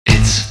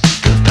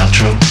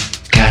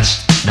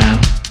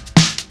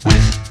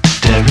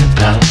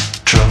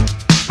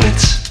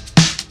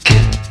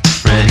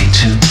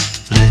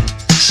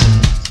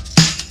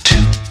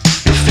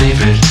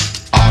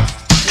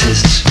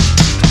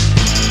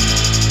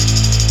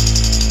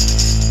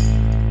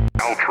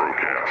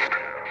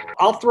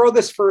I'll throw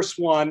this first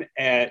one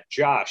at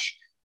Josh.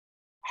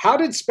 How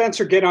did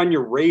Spencer get on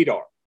your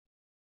radar?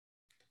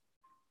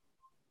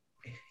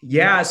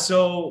 Yeah,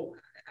 so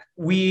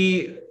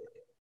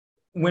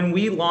when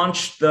we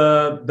launched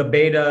the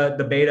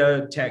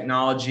beta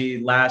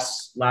technology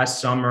last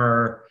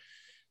summer,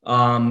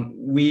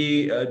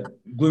 we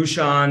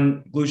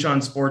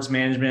Glushan Sports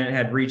Management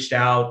had reached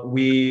out.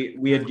 We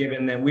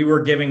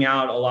were giving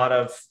out a lot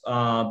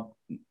of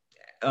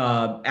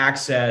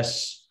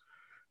access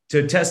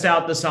to test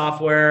out the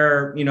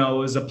software. You know, it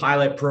was a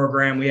pilot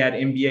program. We had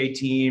NBA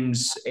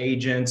teams,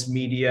 agents,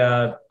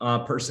 media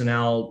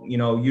personnel, you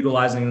know,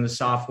 utilizing the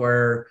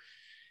software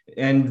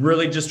and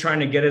really just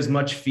trying to get as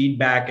much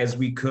feedback as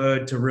we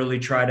could to really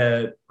try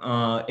to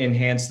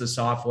enhance the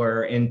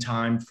software in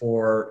time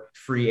for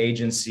free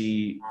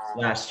agency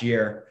last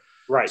year.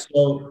 Right.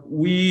 So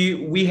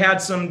we had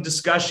some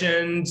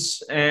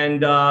discussions,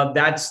 and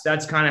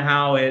that's kind of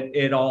how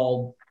it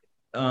all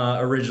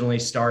originally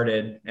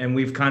started. And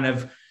we've kind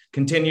of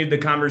continued the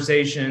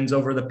conversations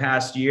over the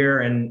past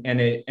year, and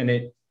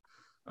it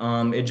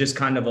just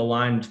kind of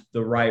aligned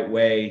the right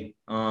way.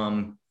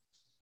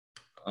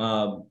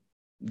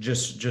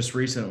 Just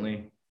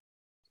recently.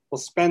 Well,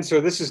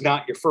 Spencer, this is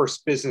not your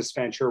first business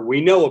venture.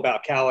 We know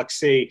about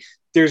Galaxy.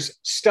 There's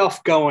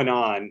stuff going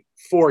on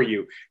for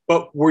you,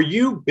 but were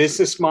you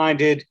business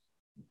minded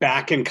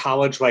back in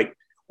college? Like,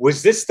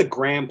 was this the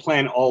grand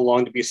plan all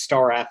along to be a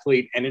star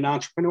athlete and an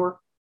entrepreneur?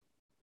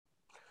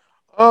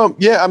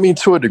 Yeah, I mean,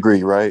 to a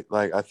degree, right?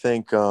 Like, I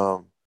think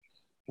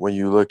when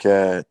you look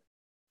at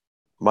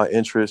my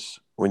interests,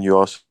 when you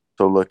also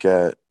look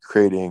at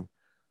creating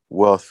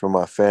wealth for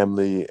my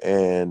family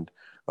and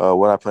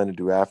what I plan to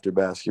do after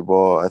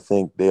basketball, I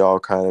think they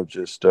all kind of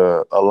just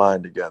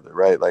align together,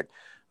 right? Like,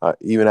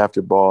 even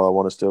after ball, I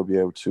want to still be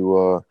able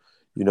to,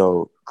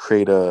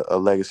 create a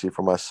legacy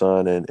for my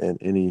son and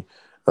any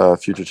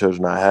future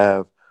children I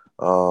have,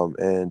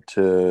 and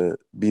to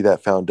be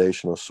that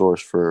foundational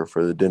source for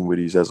the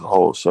Dinwiddies as a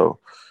whole. So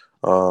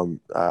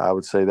I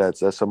would say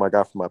that's something I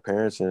got from my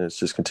parents, and it's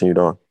just continued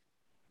on.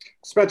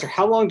 Spencer,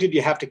 how long did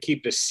you have to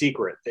keep the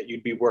secret that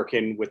you'd be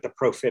working with the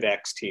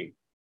ProFitX team?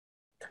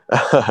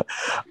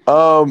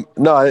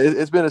 No,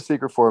 it's been a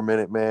secret for a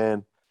minute,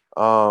 man.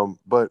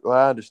 But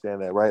I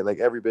understand that, right? Like,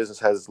 every business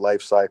has its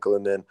life cycle,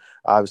 and then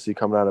obviously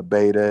coming out of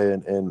beta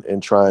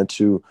and trying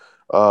to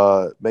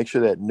make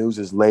sure that news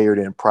is layered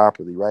in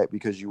properly, right?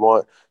 Because you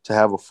want to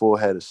have a full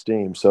head of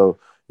steam. So,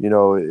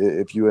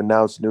 if you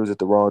announce news at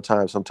the wrong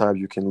time, sometimes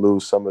you can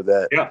lose some of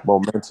that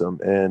momentum.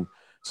 And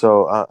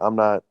so I'm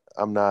not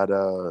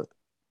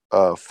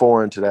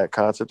foreign to that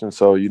concept. And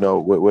so,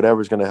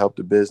 whatever's going to help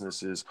the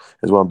business is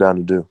what I'm down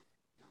to do.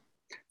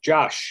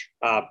 Josh,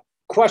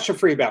 question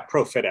for you about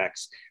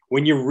ProFitX.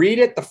 When you read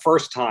it the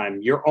first time,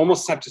 you're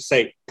almost have to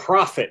say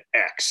Profit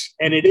X,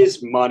 and it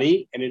is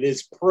money and it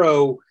is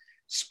pro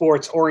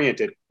sports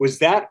oriented. Was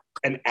that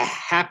a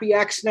happy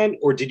accident,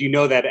 or did you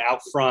know that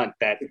out front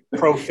that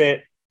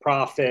profit,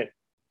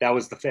 that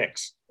was the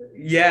fix?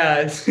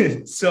 Yeah.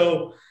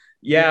 So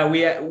yeah,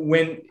 we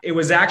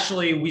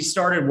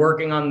started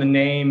working on the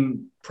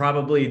name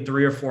probably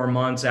 3 or 4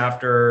 months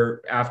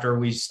after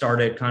we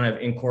started kind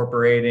of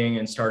incorporating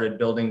and started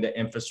building the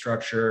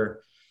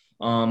infrastructure.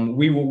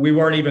 We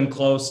weren't even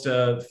close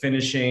to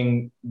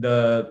finishing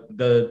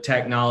the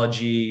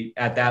technology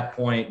at that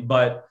point,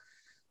 but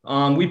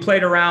we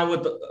played around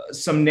with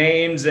some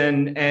names,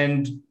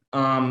 and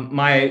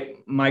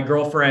my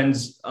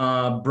girlfriend's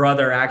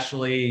brother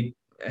actually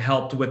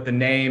helped with the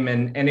name,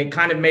 and it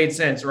kind of made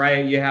sense,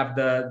 right? You have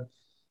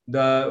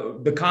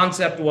the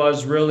concept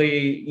was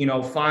really,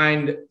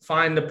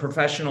 find the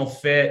professional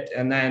fit,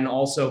 and then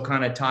also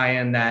kind of tie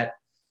in that,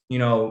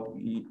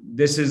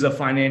 this is a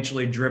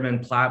financially driven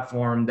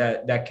platform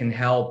that can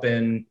help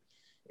in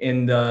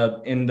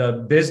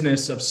the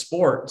business of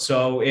sport.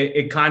 So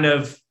it kind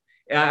of,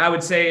 I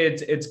would say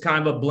it's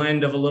kind of a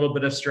blend of a little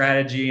bit of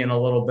strategy and a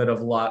little bit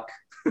of luck.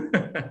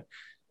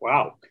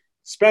 Wow.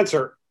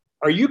 Spencer,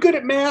 are you good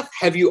at math?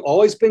 Have you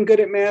always been good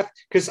at math?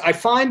 Because I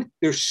find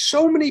there's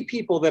so many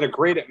people that are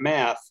great at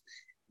math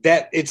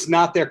that it's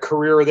not their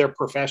career or their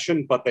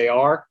profession, but they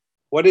are.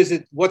 What is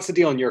it? What's the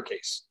deal in your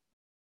case?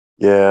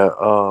 Yeah,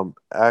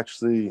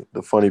 actually,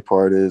 the funny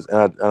part is,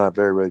 and I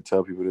very rarely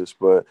tell people this,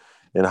 but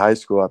in high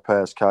school, I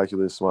passed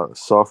calculus my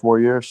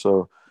sophomore year,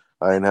 so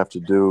I didn't have to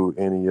do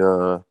any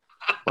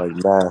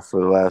math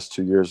for the last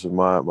 2 years of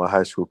my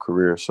high school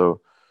career.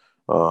 So,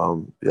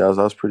 yeah, I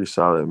was pretty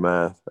solid at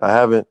math. I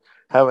haven't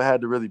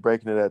had to really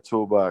break into that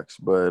toolbox,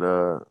 but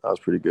I was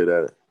pretty good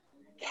at it.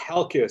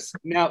 Calculus.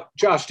 Now,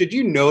 Josh, did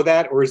you know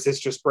that, or is this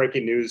just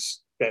breaking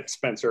news that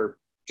Spencer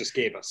just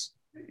gave us?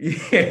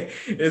 Yeah,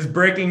 it's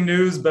breaking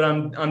news, but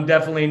I'm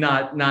definitely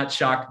not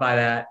shocked by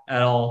that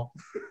at all.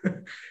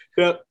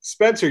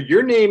 Spencer,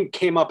 your name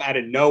came up out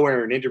of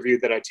nowhere in an interview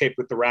that I taped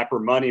with the rapper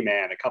Money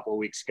Man a couple of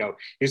weeks ago.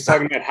 He was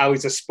talking about how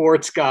he's a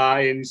sports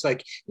guy, and he's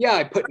like, yeah,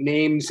 I put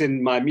names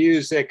in my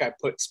music. I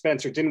put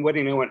Spencer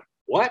Dinwiddie, and I went,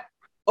 what?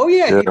 Oh,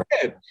 yeah, he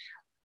did.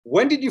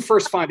 When did you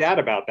first find out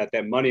about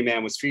that Money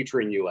Man was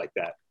featuring you like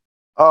that?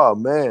 Oh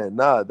man,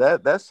 nah,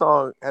 that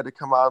song had to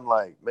come out in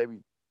like maybe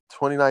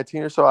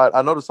 2019 or so.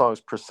 I know the song is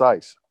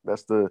Precise.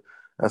 That's the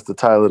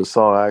title of the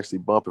song. I actually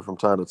bump it from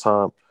time to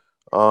time.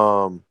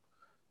 Um,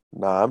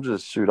 nah,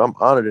 I'm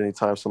honored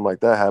anytime something like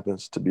that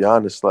happens. To be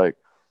honest, like,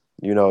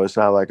 it's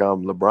not like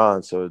I'm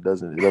LeBron, so it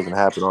doesn't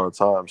happen all the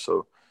time.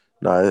 So,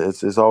 nah,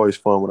 it's always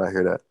fun when I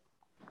hear that.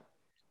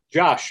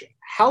 Josh,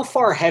 how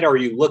far ahead are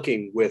you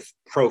looking with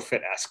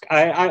ProFit-esque?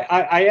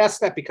 I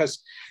ask that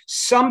because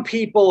some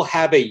people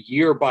have a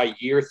year by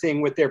year thing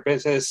with their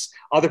business.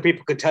 Other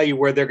people could tell you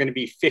where they're going to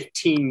be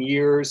 15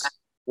 years.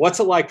 What's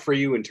it like for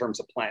you in terms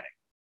of planning?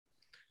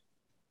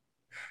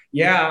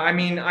 Yeah, I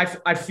mean,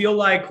 I feel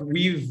like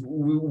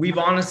we've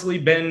honestly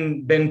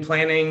been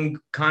planning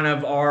kind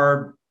of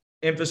our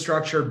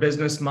infrastructure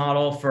business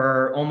model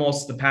for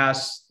almost the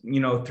past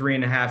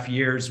 3.5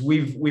 years.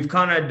 We've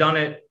kind of done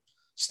it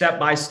step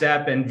by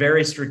step and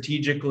very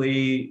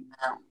strategically,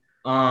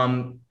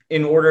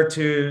 in order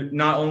to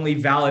not only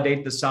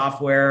validate the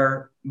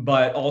software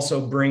but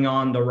also bring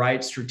on the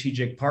right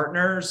strategic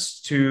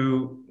partners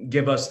to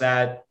give us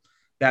that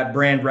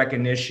brand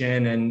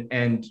recognition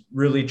and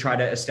really try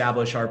to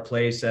establish our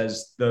place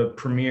as the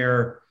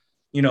premier,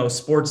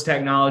 sports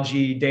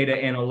technology, data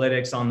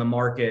analytics on the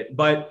market.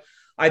 But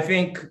I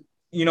think,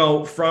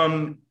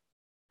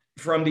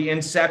 from the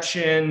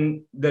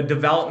inception, the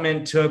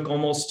development took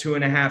almost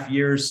 2.5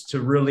 years to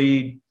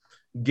really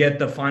get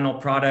the final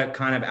product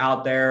kind of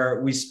out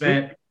there. We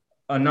spent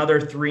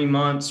another 3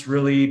 months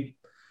really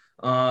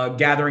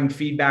gathering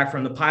feedback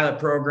from the pilot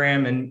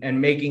program and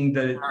making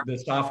the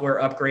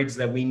software upgrades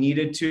that we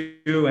needed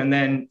to. And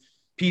then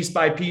piece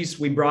by piece,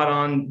 we brought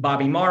on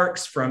Bobby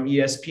Marks from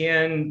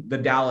ESPN, the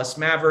Dallas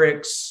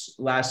Mavericks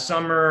last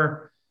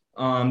summer,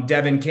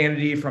 Devin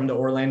Kennedy from the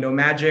Orlando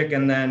Magic,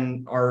 and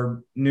then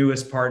our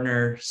newest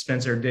partner,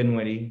 Spencer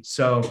Dinwiddie.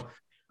 So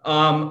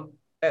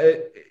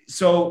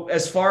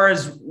as far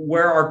as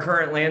where our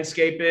current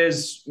landscape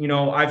is,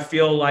 I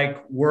feel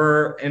like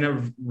we're in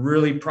a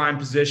really prime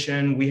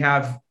position. We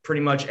have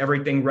pretty much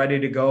everything ready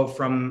to go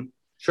from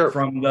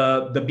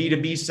the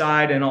B2B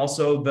side and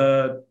also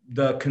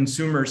the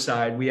consumer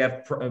side. We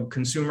have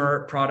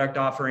consumer product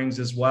offerings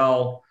as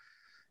well.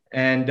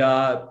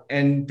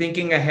 And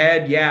thinking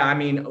ahead, yeah, I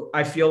mean,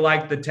 I feel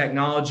like the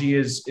technology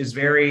is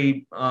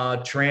very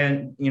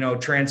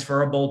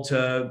transferable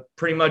to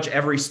pretty much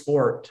every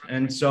sport.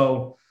 And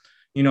so,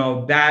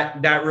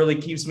 that really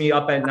keeps me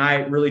up at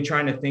night, really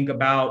trying to think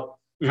about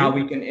how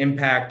we can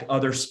impact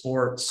other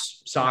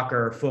sports,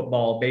 soccer,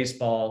 football,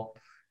 baseball,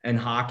 and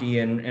hockey,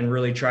 and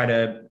really try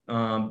to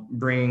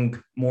bring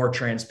more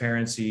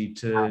transparency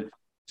to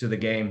the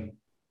game.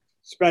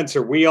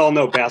 Spencer, we all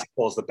know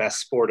basketball is the best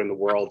sport in the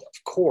world,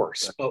 of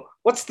course. But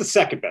what's the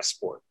second best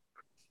sport?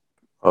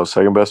 Oh,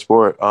 second best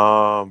sport.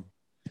 I'm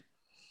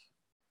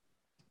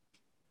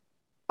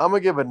gonna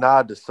give a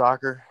nod to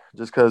soccer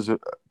just because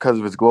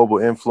of its global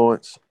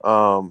influence.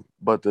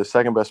 But the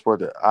second best sport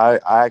that I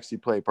actually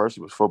played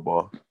personally was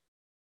football.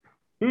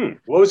 What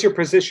was your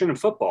position in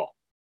football?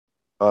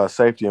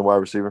 Safety and wide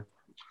receiver.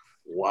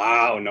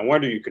 Wow, no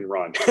wonder you can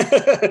run.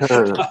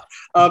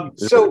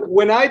 So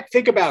when I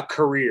think about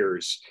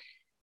careers,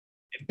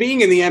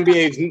 being in the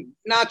NBA is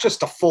not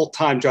just a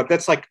full-time job.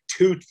 That's like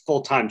 2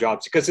 full-time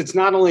jobs, because it's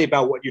not only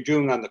about what you're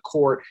doing on the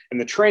court and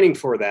the training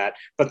for that,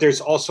 but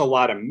there's also a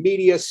lot of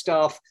media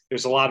stuff.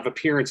 There's a lot of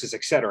appearances,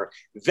 et cetera.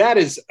 That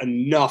is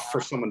enough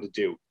for someone to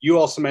do. You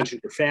also mentioned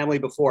your family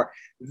before.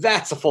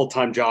 That's a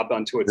full-time job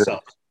unto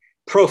itself.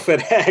 Yeah.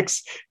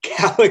 ProFit-X,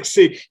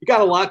 Galaxy, you got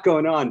a lot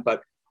going on,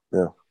 but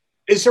yeah.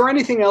 Is there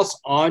anything else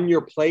on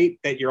your plate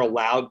that you're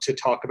allowed to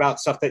talk about,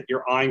 stuff that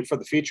you're eyeing for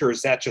the future? Or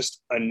is that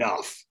just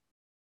enough?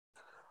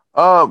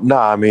 No,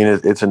 I mean,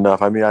 it's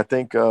enough. I mean, I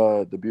think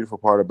the beautiful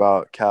part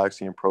about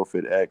Galaxy and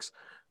ProFit-X,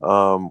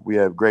 we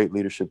have great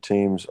leadership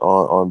teams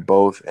on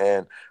both,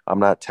 and I'm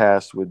not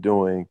tasked with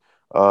doing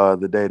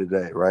the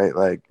day-to-day, right?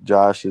 Like,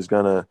 Josh is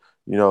gonna,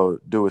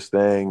 do his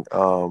thing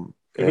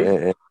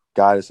and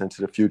guide us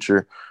into the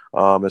future.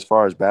 As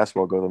far as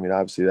basketball goes, I mean,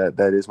 obviously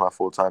that is my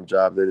full-time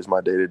job. That is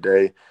my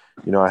day-to-day.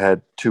 I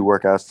had 2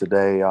 workouts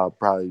today. I'll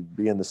probably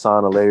be in the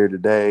sauna later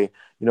today.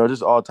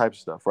 Just all types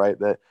of stuff, right?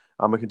 That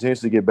I'm going to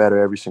continuously get better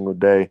every single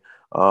day,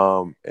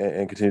 and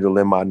continue to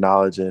lend my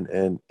knowledge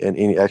and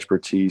any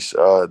expertise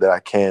that I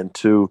can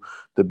to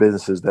the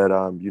businesses that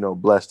I'm,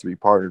 blessed to be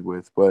partnered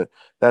with. But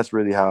that's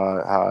really how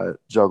I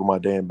juggle my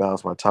day and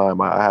balance my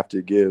time. I have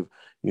to give,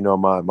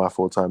 my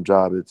full-time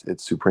job,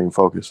 it's supreme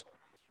focus.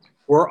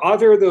 Were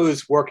other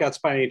those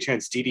workouts by any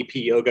chance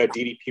DDP yoga,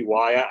 DDPY?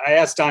 I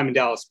asked Diamond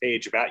Dallas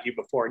Page about you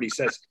before, and he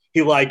says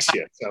he likes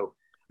you. So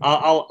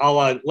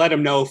I'll let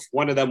him know if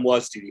one of them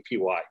was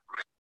DDPY.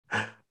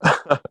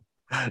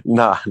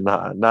 Nah,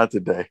 not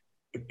today.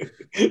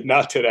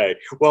 Not today.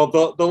 Well,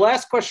 the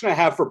last question I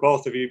have for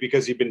both of you,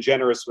 because you've been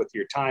generous with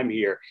your time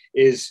here,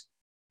 is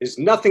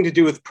nothing to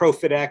do with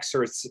ProFit-X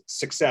or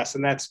success.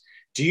 And that's,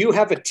 do you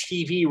have a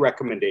TV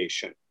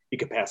recommendation you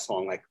could pass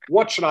along? Like,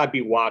 what should I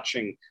be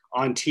watching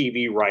on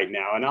TV right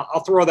now? And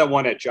I'll throw that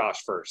one at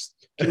Josh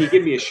first. Can you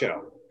give me a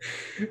show?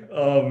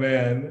 Oh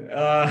man.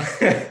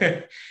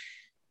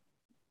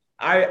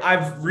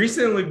 I've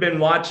recently been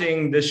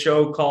watching this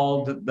show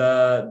called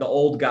the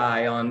Old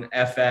Guy on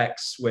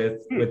FX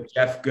with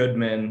Jeff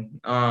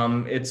Goodman.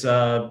 It's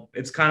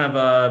kind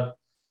of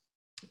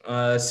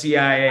a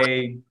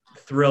CIA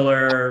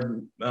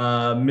thriller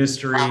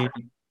mystery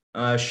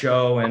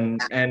show,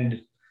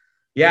 and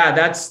yeah,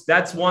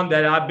 that's one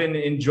that I've been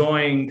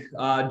enjoying.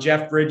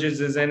 Jeff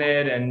Bridges is in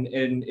it, and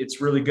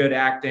it's really good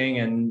acting,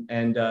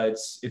 and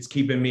it's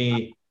keeping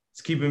me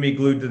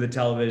glued to the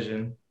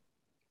television.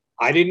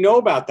 I didn't know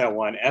about that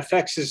one.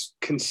 FX is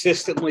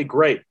consistently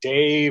great.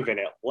 Dave and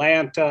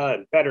Atlanta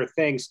and Better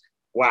Things.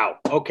 Wow.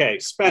 Okay,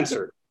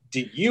 Spencer,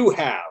 do you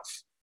have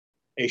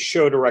a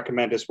show to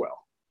recommend as well?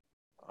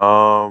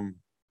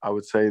 I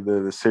would say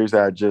the series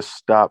that I just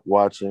stopped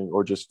watching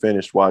or just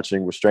finished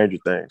watching was Stranger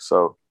Things.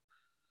 So,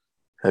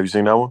 have you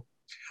seen that one?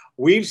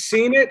 We've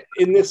seen it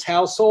in this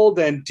household.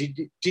 And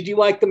did you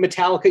like the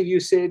Metallica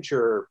usage,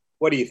 or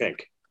what do you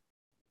think?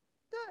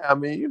 Yeah, I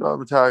mean,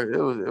 Metallica,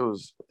 it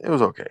was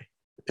okay.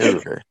 It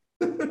was okay.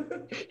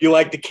 You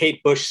like the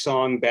Kate Bush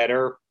song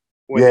better?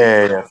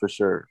 Yeah, for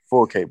sure.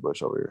 Full Kate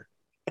Bush over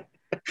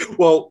here.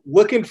 Well,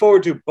 looking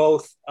forward to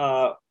both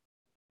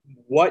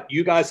what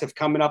you guys have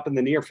coming up in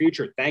the near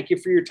future. Thank you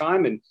for your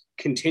time, and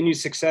continued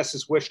success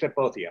is wished at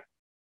both of you.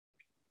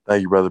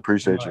 Thank you, brother.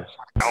 Appreciate you.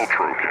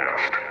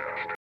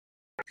 Paltrocast.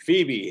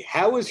 Phoebe,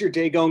 how is your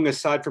day going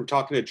aside from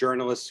talking to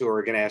journalists who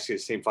are going to ask you the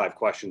same 5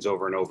 questions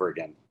over and over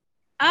again?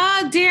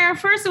 Darren,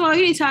 first of all,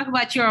 you need to talk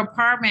about your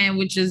apartment,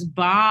 which is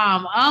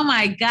bomb. Oh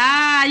my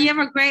God, you have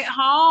a great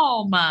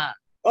home.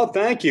 Oh,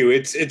 thank you.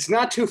 It's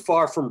not too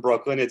far from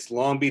Brooklyn. It's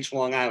Long Beach,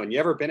 Long Island. You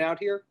ever been out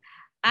here?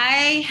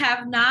 I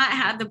have not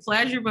had the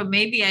pleasure, but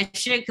maybe I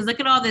should, because look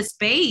at all this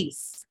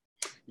space.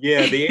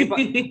 Yeah,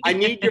 I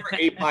need your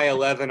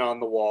 8x11 on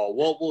the wall.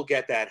 We'll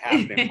get that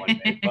happening one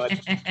day. But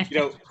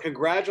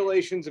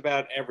congratulations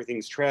about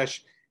Everything's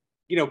Trash.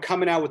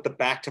 Coming out with the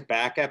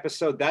back-to-back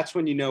episode, that's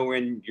when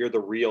when you're the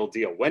real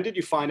deal. When did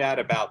you find out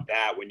about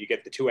that, when you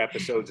get the 2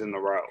 episodes in a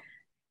row?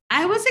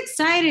 I was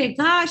excited.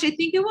 Gosh, I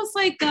think it was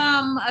like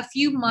a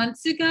few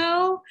months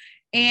ago.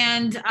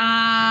 And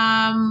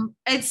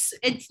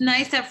it's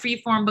nice that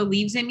Freeform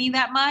believes in me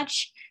that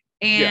much.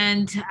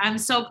 And yeah. I'm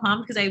so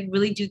pumped because I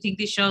really do think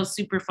this show is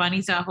super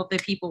funny. So I hope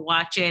that people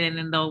watch it and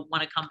then they'll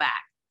want to come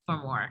back for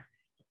more.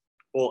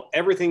 Well,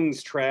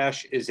 Everything's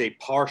Trash is a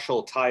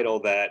partial title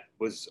that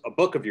was a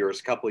book of yours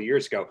a couple of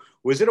years ago.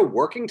 Was it a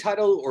working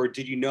title, or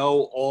did you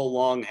know all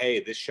along,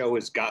 hey, this show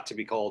has got to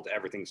be called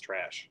Everything's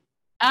Trash?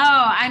 Oh,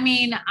 I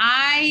mean,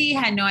 I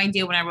had no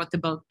idea when I wrote the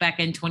book back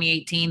in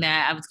 2018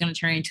 that I was going to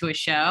turn into a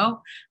show.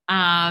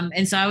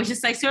 And so I was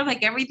just like, sort of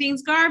like,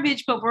 everything's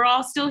garbage, but we're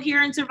all still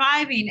here and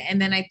surviving.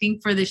 And then I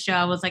think for the show,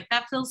 I was like,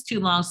 that feels too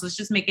long. So let's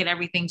just make it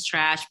Everything's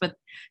Trash. But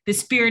the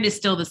spirit is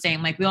still the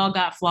same. Like, we all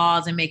got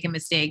flaws and making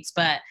mistakes,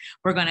 but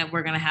we're going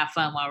to have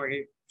fun while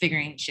we're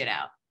figuring shit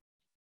out.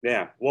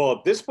 Yeah. Well,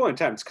 at this point in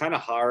time, it's kind of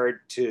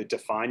hard to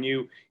define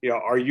you.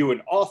 Are you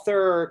an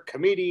author,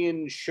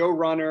 comedian,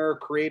 showrunner,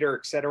 creator,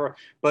 etc.?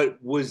 But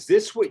was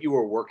this what you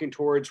were working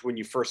towards when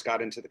you first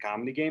got into the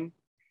comedy game?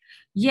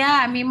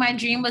 Yeah. I mean, my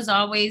dream was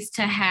always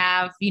to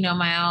have,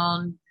 my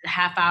own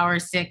half-hour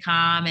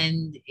sitcom.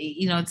 And,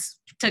 it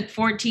took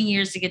 14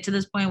 years to get to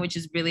this point, which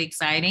is really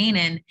exciting.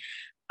 And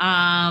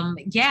I'm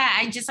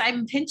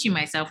pinching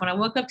myself. When I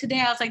woke up today,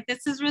 I was like,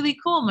 this is really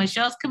cool. My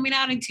show's coming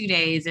out in 2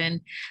 days and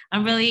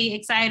I'm really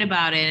excited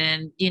about it.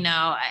 And,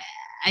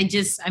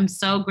 I'm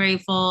so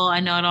grateful. I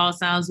know it all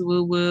sounds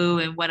woo woo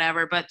and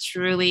whatever, but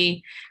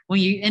truly when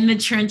you're in the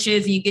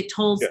trenches and you get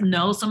told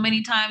no so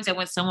many times, that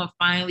when someone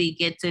finally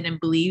gets it and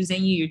believes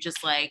in you, you're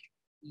just like,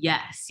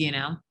 yes,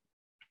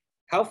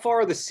 How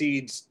far the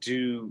seeds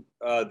do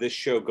this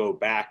show go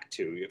back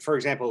to? For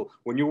example,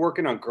 when you're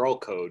working on Girl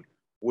Code,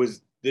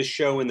 was this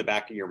show in the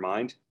back of your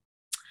mind?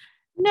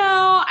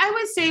 No, I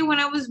would say when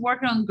I was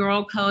working on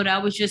Girl Code, I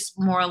was just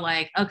more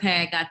like,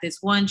 okay, I got this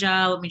one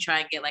job. Let me try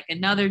and get like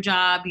another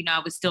job. I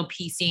was still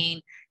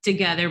piecing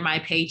together my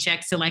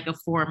paychecks to like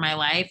afford my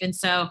life. And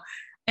so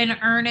in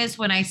earnest,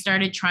 when I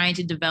started trying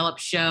to develop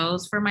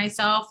shows for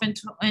myself in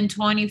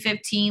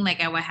 2015, like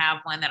I would have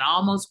one that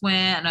almost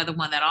went, another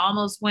one that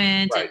almost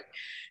went. Right.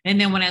 And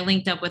then when I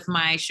linked up with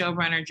my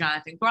showrunner,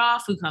 Jonathan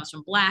Groff, who comes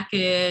from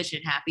Blackish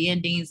and Happy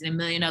Endings and a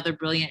million other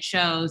brilliant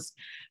shows,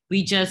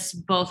 we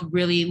just both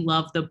really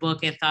loved the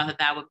book and thought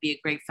that would be a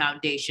great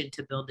foundation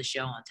to build the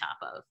show on top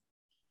of.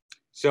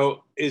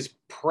 So is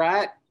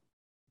Pratt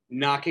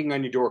knocking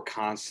on your door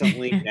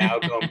constantly now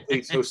going,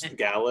 please host the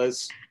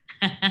galas?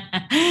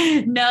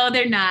 No,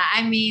 they're not.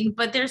 I mean,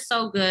 but they're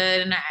so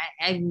good. And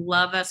I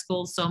love that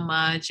school so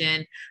much.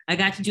 And I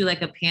got to do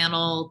like a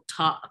panel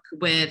talk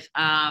with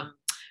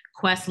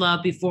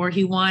Questlove before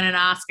he won an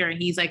Oscar,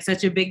 and he's like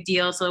such a big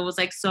deal. So it was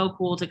like so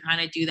cool to kind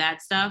of do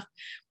that stuff.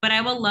 But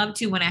I would love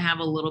to, when I have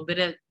a little bit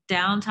of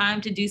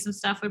downtime, to do some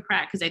stuff with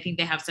Pratt, because I think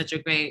they have such a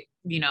great,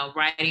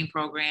 writing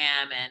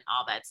program and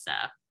all that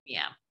stuff.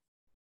 Yeah.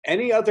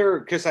 Any other,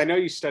 because I know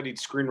you studied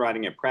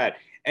screenwriting at Pratt,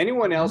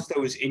 Anyone else that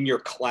was in your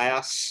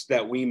class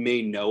that we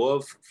may know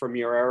of from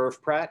your era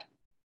of Pratt?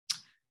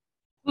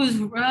 Was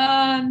no,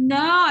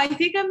 I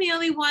think I'm the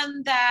only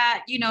one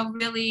that,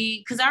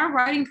 really, because our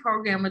writing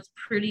program was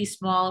pretty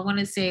small. I want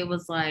to say it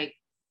was like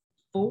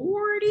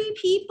 40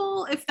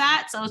 people, if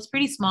that. So it's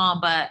pretty small,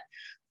 but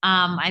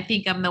I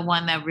think I'm the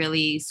one that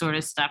really sort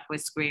of stuck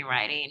with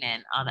screenwriting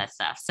and all that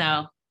stuff.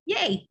 So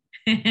yay.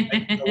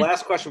 The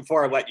last question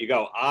before I let you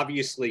go.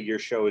 Obviously, your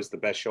show is the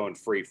best show in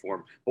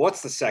Freeform, but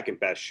what's the second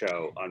best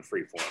show on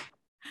Freeform?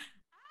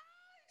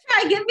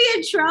 Try get me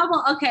in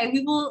trouble.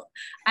 Okay,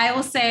 I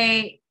will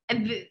say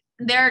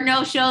there are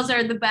no shows that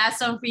are the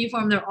best on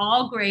Freeform. They're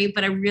all great,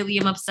 but I really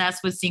am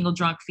obsessed with Single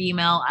Drunk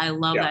Female. I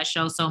love that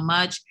show so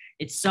much.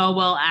 It's so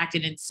well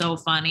acted and so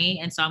funny.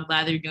 And so I'm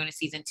glad they're doing a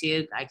season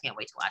 2. I can't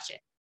wait to watch it.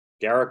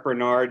 Derek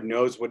Bernard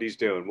knows what he's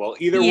doing. Well,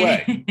 either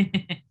way,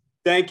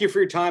 thank you for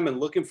your time and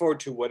looking forward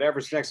to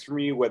whatever's next from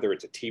you, whether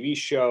it's a TV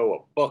show, a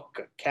book,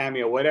 a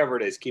cameo, whatever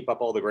it is. Keep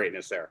up all the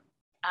greatness there.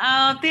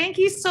 Oh, thank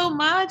you so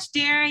much,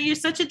 Darren. You're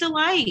such a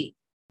delight.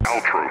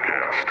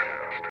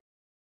 Paltrocast.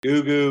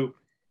 Gugu,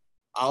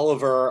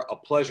 Oliver, a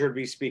pleasure to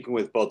be speaking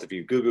with both of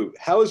you. Gugu,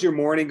 how is your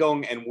morning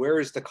going and where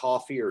is the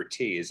coffee or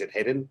tea? Is it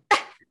hidden?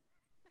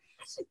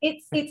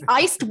 It's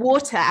iced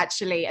water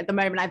actually at the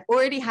moment. I've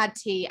already had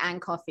tea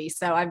and coffee,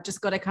 so I've just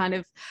got to kind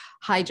of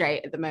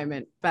hydrate at the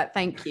moment, but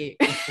thank you.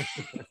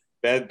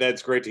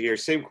 That's great to hear.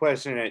 Same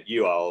question at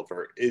you,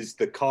 Oliver. Is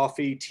the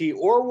coffee, tea,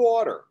 or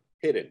water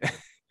hidden?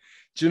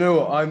 Do you know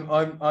what?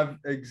 I'm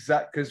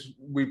exact, because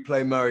we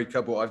play married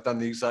couple. I've done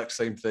the exact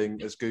same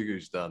thing as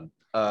Gugu's done.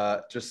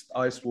 Just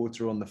ice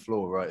water on the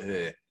floor right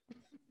here.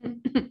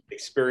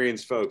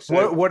 Experienced folks.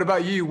 What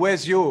about you?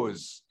 Where's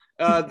yours?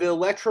 The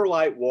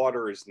electrolyte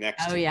water is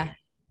next to yeah. me.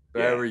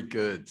 Very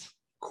good.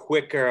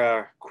 Quick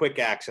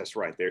access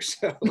right there.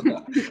 So,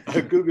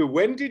 Gugu,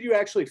 when did you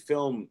actually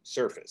film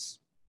Surface?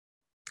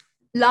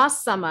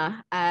 Last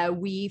summer,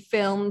 we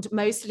filmed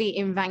mostly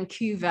in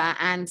Vancouver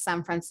and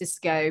San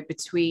Francisco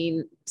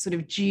between sort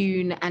of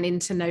June and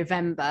into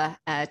November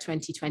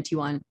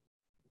 2021.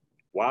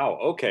 Wow.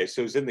 Okay.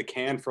 So it was in the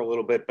can for a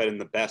little bit, but in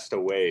the best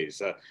of ways.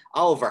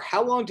 Oliver,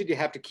 how long did you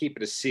have to keep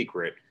it a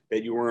secret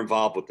that you were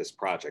involved with this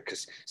project?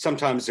 Because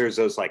sometimes there's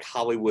those like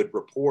Hollywood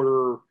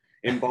Reporter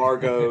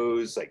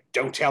embargoes, like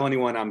don't tell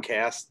anyone I'm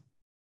cast.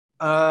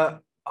 Do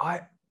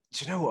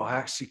you know what? I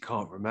actually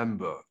can't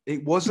remember.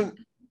 It wasn't.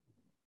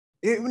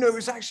 It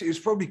was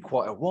probably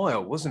quite a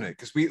while, wasn't it?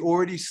 Because we'd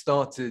already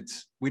started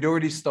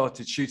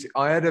shooting.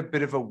 I had a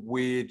bit of a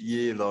weird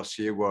year last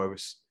year where I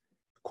was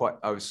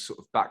sort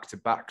of back to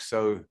back.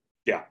 So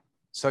I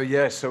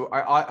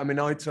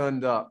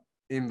turned up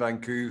in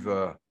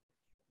Vancouver.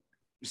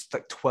 It's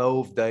like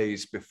 12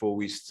 days before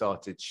we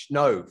started.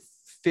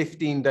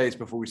 15 days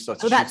before we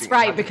started. Oh, that's shooting.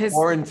 right, because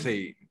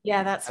quarantine.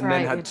 Yeah, that's and right.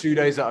 And then had 2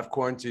 days out of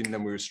quarantine, and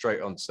then we were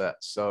straight on set.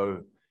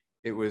 So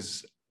it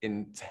was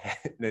an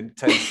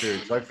intense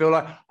period. So I feel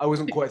like I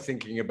wasn't quite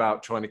thinking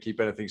about trying to keep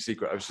anything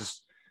secret. I was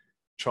just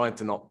trying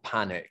to not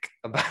panic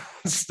about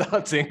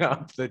starting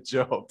up the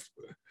job.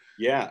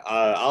 Yeah,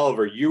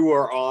 Oliver, you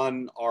are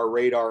on our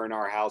radar in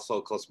our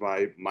household because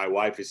my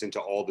wife is into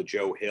all the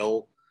Joe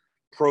Hill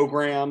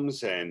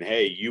programs, and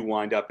hey, you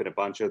wind up in a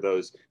bunch of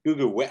those.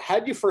 Gugu, how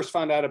did you first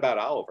find out about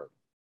Oliver?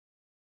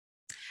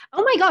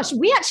 Oh my gosh,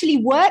 we actually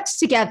worked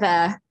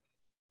together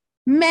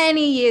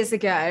many years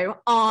ago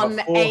on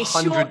a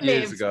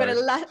short-lived but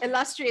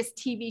illustrious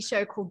TV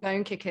show called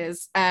Bone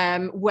Kickers,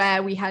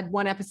 where we had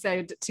one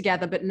episode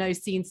together but no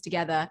scenes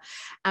together.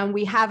 And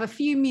we have a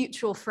few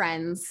mutual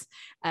friends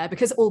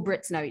because all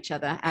Brits know each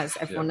other, as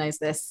everyone knows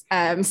this.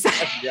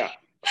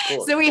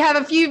 So we have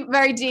a few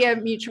very dear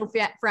mutual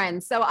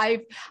friends. So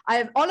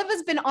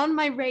Oliver's been on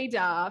my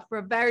radar for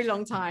a very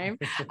long time.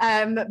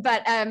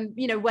 But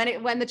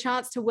when the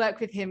chance to work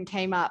with him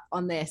came up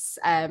on this,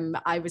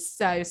 I was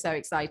so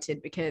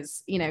excited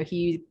because,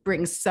 he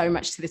brings so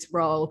much to this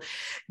role.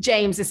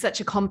 James is such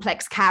a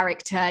complex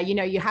character.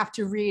 You have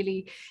to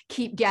really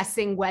keep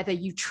guessing whether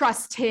you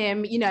trust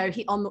him.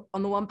 He on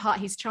the one part,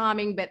 he's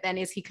charming, but then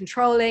is he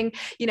controlling?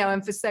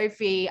 And for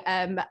Sophie,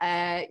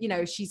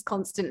 she's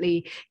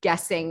constantly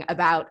guessing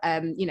about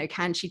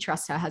can she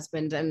trust her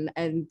husband,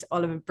 and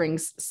Oliver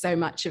brings so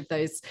much of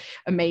those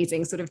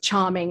amazing sort of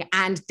charming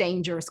and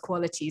dangerous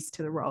qualities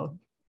to the role.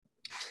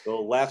 The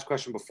last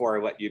question before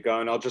I let you go,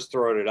 and I'll just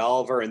throw it at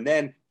Oliver, and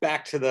then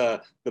back to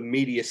the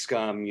media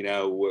scum,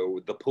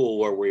 the pool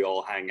where we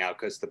all hang out,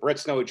 because the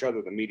Brits know each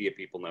other, the media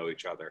people know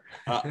each other.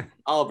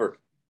 Oliver,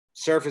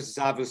 Surface is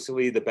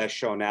obviously the best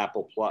show on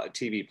Apple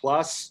TV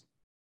Plus.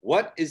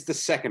 What is the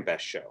second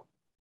best show?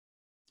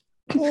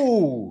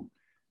 Oh,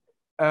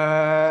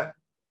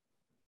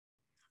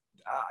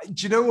 do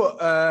you know what?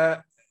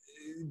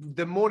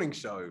 The morning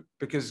show,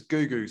 because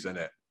Gugu's in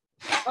it.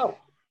 Oh,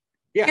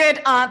 yeah.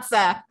 Good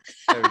answer.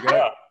 There we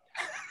go.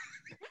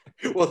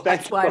 Well,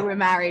 that's why we're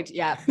married.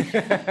 Yeah.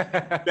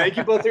 Thank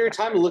you both for your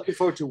time. I'm looking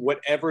forward to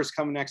whatever is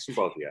coming next from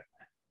both of you.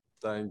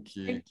 Thank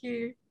you. Thank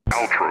you.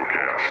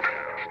 Paltrocast.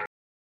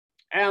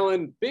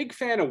 Allen, big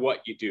fan of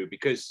what you do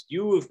because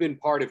you have been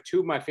part of two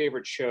of my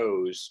favorite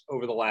shows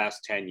over the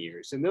last 10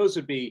 years. And those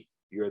would be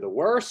You're the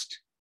Worst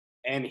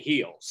and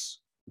Heels.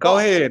 Go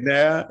ahead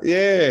now.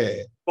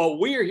 Yeah. But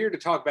we are here to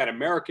talk about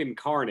American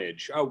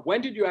Carnage.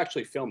 When did you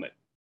actually film it?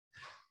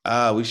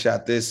 We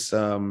shot this,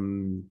 I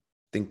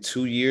think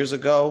 2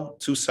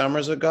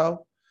 summers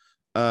ago,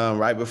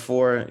 right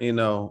before,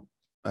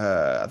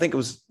 I think it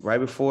was right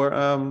before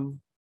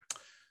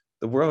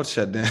the world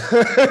shut down,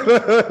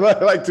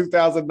 like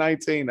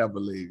 2019, I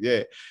believe.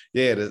 Yeah.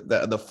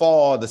 The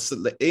fall,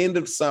 the end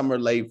of summer,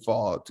 late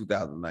fall,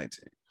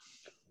 2019.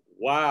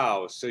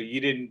 Wow. So you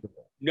didn't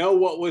know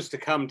what was to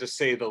come, to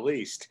say the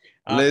least.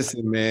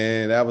 Listen,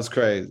 man, that was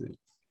crazy.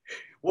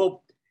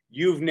 Well,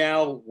 you've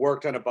now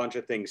worked on a bunch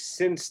of things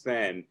since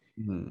then.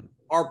 Mm-hmm.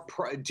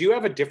 Do you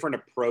have a different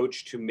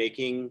approach to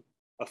making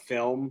a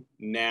film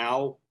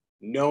now,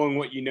 knowing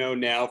what you know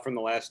now from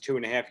the last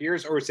 2.5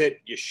 years? Or is it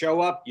you show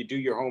up, you do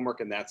your homework,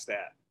 and that's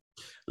that?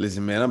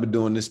 Listen, man, I've been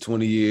doing this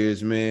 20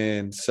 years,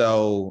 man.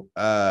 So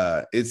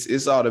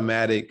it's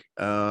automatic.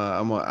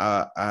 I'm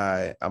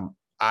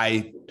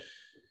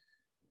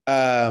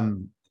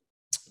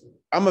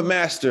a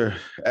master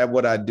at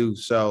what I do.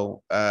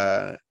 So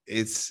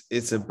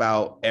it's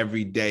about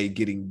every day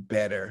getting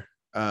better,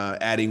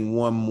 adding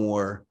one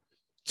more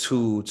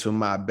tool to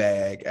my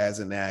bag as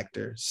an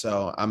actor.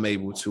 So I'm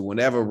able to,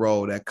 whenever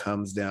role that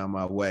comes down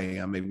my way,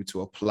 I'm able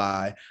to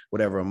apply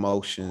whatever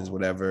emotions,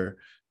 whatever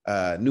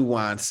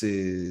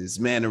nuances,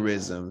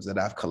 mannerisms that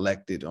I've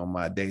collected on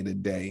my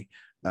day-to-day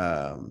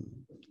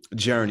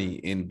journey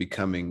in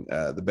becoming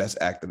the best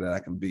actor that I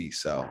can be.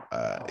 So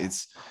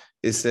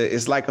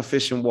it's like a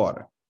fish in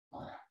water.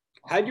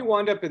 How'd you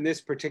wind up in this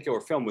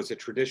particular film? Was it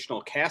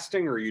traditional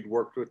casting, or you'd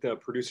worked with a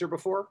producer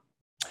before?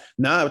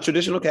 No,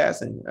 traditional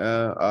casting.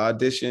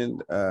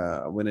 Auditioned,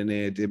 went in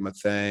there, did my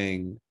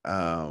thing.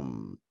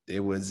 It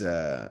was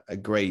a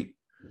great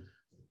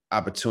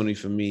opportunity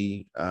for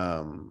me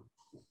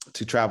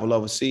to travel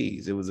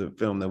overseas. It was a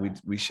film that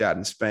we shot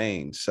in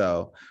Spain.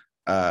 So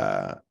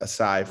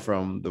aside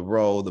from the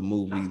role, the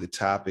movie, the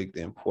topic,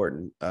 the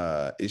important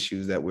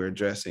issues that we're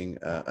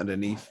addressing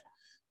underneath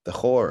the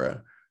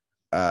horror,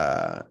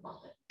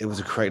 it was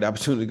a great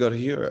opportunity to go to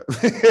Europe.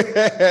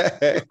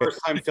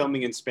 First time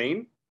filming in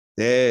Spain?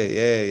 Yeah.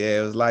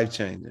 It was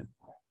life-changing.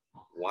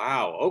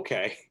 Wow.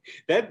 Okay.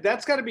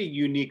 That's got to be a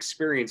unique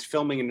experience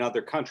filming in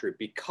another country,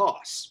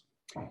 because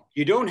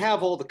you don't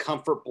have all the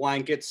comfort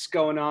blankets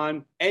going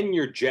on and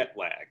you're jet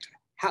lagged.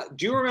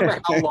 Do you remember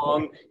how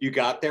long you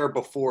got there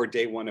before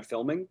day one of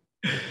filming?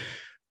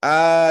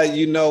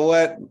 You know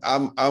what? I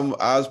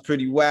was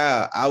pretty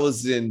wild. I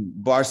was in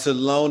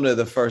Barcelona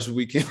the first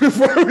weekend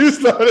before we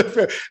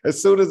started.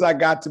 As soon as I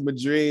got to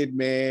Madrid,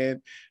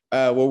 man,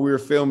 where we were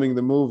filming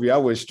the movie, I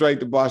went straight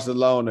to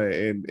Barcelona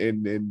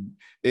and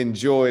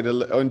enjoyed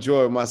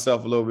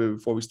myself a little bit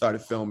before we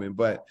started filming.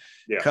 But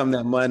come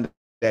that Monday,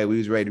 we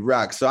was ready to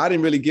rock. So I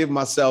didn't really give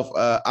myself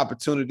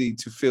opportunity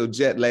to feel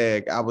jet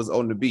lag. I was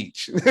on the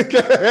beach.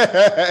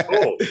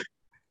 Cool.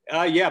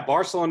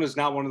 Barcelona is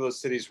not one of those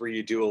cities where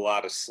you do a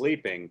lot of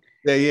sleeping.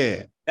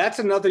 Yeah. That's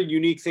another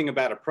unique thing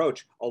about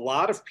approach. A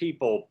lot of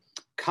people,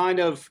 kind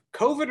of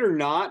COVID or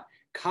not,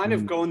 kind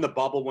of go in the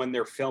bubble when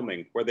they're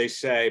filming, where they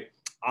say,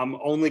 I'm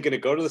only going to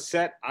go to the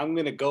set. I'm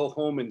going to go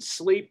home and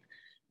sleep.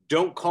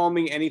 Don't call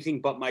me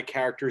anything but my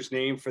character's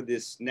name for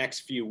this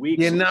next few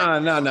weeks. Yeah, no.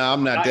 I'm not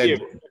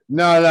that.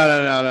 No.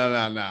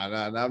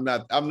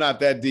 I'm not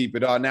that deep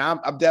at all.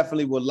 Now, I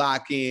definitely will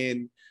lock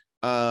in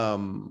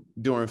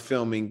during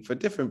filming for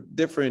different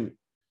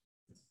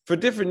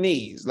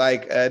needs.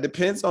 Like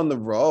depends on the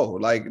role.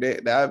 Like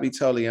I'll be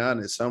totally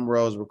honest. Some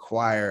roles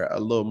require a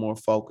little more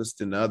focus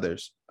than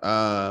others.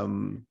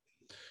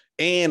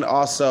 And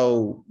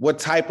also what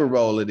type of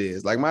role it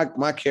is. Like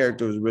my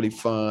character was really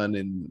fun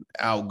and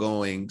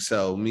outgoing.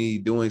 So me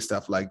doing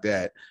stuff like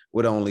that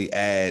would only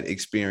add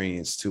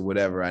experience to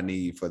whatever I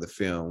need for the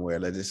film. Where,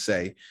 let's just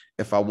say,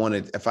 if it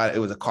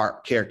was a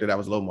character that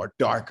was a little more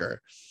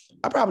darker,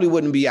 I probably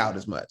wouldn't be out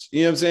as much.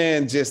 You know what I'm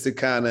saying? Just to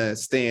kind of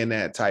stay in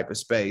that type of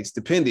space,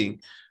 depending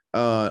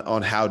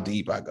on how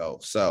deep I go.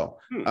 So,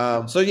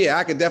 yeah,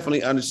 I could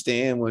definitely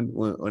understand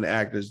when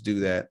actors do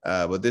that.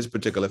 But this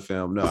particular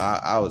film, no,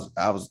 I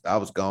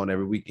was gone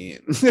every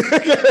weekend.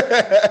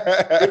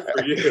 Good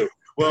for you.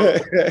 Well,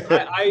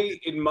 I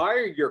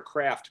admire your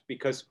craft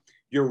because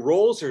your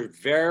roles are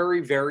very,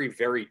 very,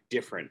 very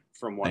different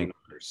from one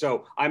another.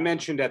 So I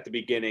mentioned at the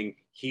beginning,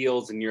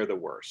 Heels and You're the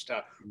Worst.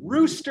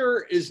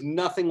 Rooster is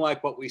nothing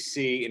like what we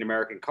see in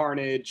American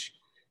Carnage.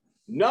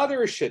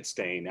 Another shit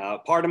stain.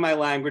 Pardon my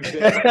language.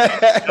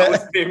 That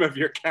was the name of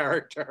your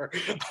character.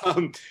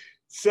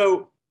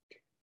 So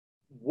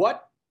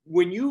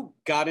when you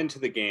got into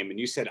the game and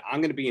you said,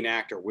 I'm going to be an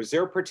actor, was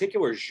there a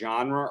particular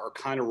genre or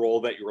kind of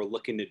role that you were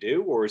looking to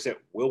do? Or is it,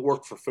 we'll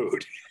work for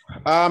food?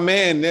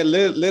 Man,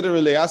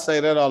 literally, I say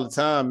that all the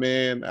time,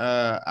 man.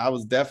 I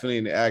was definitely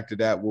an actor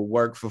that will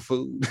work for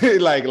food.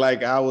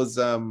 like I was,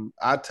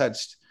 I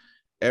touched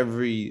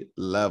every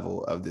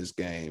level of this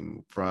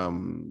game,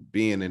 from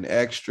being an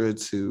extra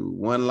to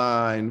 1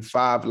 line,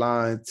 5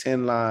 lines,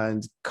 10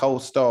 lines,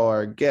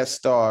 co-star, guest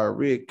star,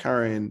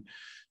 recurring,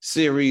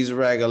 series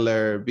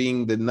regular,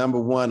 being the number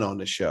 1 on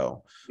the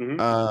show.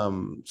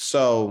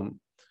 So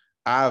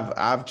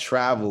I've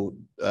traveled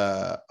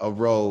a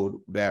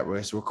road that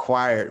has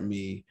required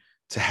me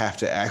to have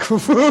to act for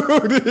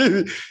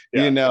food,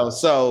 you know.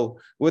 So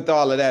with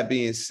all of that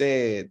being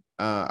said,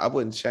 I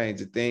wouldn't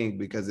change a thing,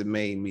 because it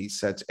made me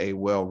such a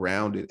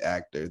well-rounded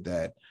actor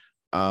that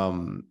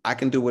I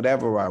can do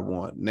whatever I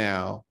want.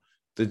 Now,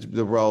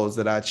 the roles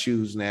that I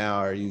choose now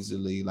are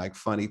usually like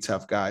funny,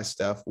 tough guy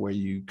stuff, where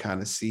you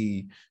kind of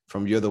see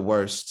from You're the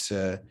Worst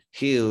to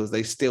Heels,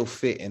 they still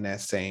fit in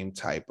that same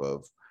type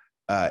of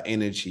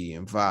energy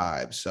and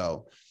vibe.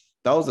 So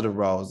those are the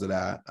roles that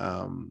I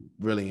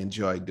really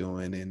enjoy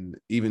doing, and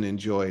even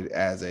enjoyed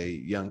as a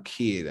young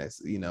kid,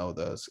 as you know,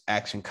 those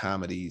action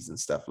comedies and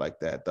stuff like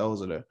that.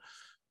 Those are the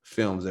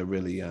films that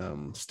really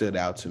stood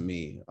out to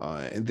me.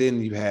 And then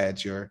you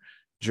had your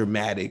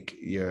dramatic,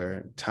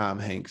 your Tom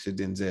Hanks, your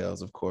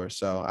Denzels, of course.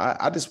 So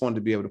I just wanted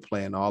to be able to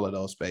play in all of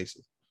those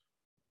spaces.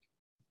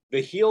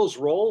 The Heels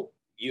role,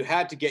 you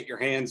had to get your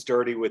hands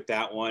dirty with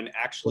that one,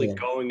 actually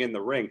going in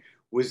the ring.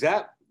 Was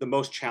that the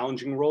most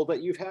challenging role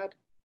that you've had?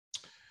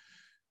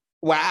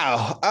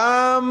 Wow.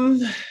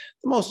 The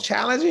most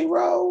challenging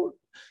role?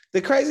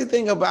 The crazy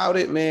thing about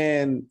it,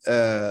 man,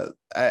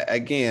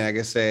 again, like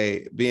I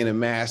say, being a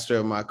master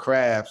of my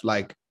craft,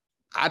 like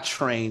I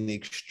train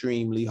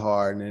extremely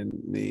hard,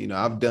 and you know,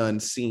 I've done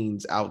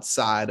scenes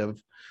outside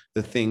of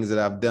the things that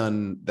I've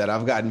done that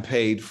I've gotten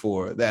paid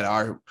for that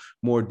are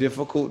more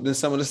difficult than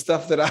some of the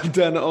stuff that I've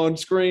done on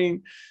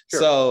screen. Sure.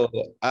 So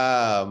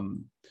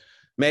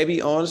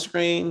maybe on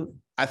screen,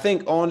 I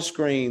think on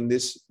screen,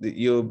 that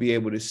you'll be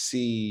able to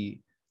see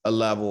a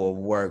level of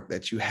work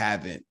that you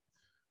haven't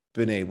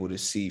been able to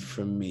see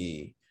from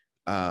me.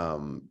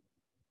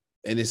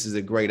 And this is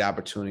a great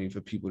opportunity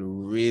for people to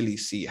really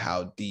see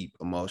how deep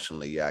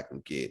emotionally I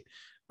can get,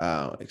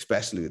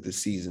 especially with the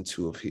season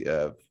 2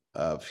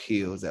 of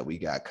Heels that we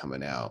got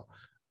coming out.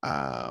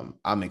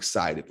 I'm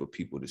excited for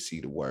people to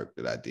see the work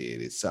that I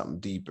did. It's something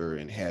deeper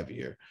and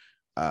heavier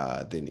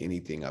than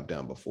anything I've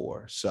done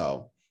before.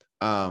 So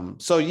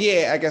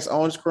yeah, I guess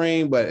on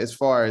screen, but as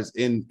far as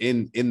in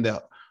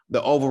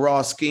the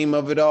overall scheme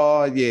of it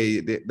all, yeah,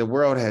 the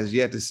world has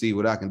yet to see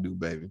what I can do,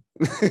 baby.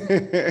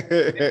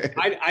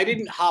 I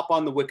didn't hop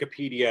on the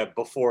Wikipedia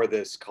before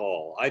this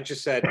call. I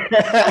just said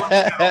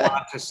I have a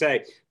lot to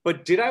say.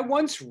 But did I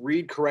once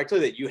read correctly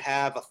that you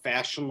have a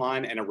fashion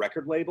line and a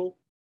record label?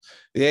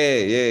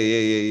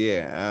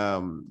 Yeah.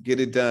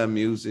 Get It Done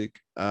Music.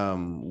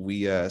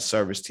 We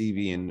service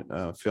TV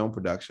and film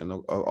production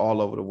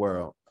all over the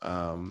world.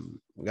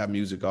 We got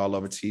music all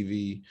over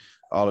TV,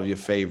 all of your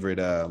favorite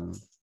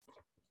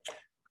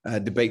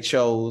debate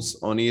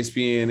shows on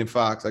ESPN and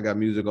Fox. I got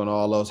music on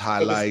all those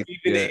highlights.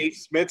 Even the A.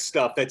 Smith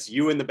stuff, that's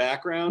you in the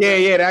background?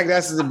 Yeah,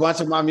 that's a bunch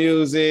of my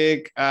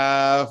music.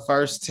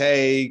 First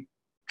Take,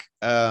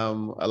 a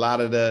lot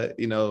of the,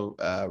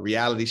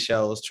 reality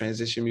shows,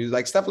 transition music,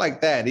 like stuff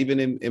like that, even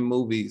in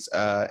movies.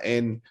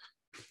 And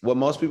what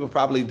most people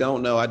probably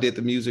don't know, I did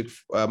the music,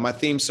 my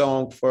theme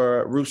song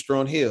for Rooster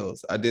on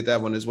Hills. I did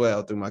that one as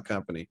well through my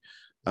company.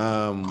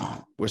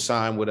 We're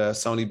signed with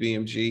Sony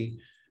BMG.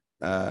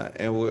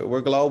 And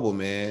we're global,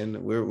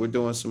 man. We're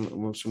doing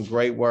some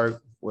great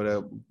work with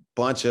a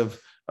bunch of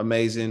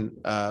amazing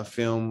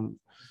film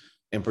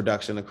and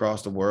production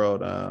across the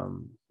world.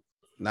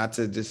 Not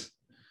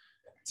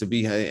to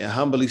be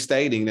humbly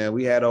stating that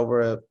we had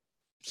over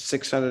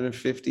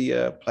 650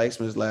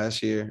 placements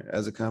last year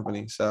as a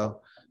company.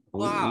 So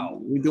wow,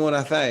 we're doing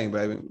our thing,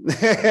 baby.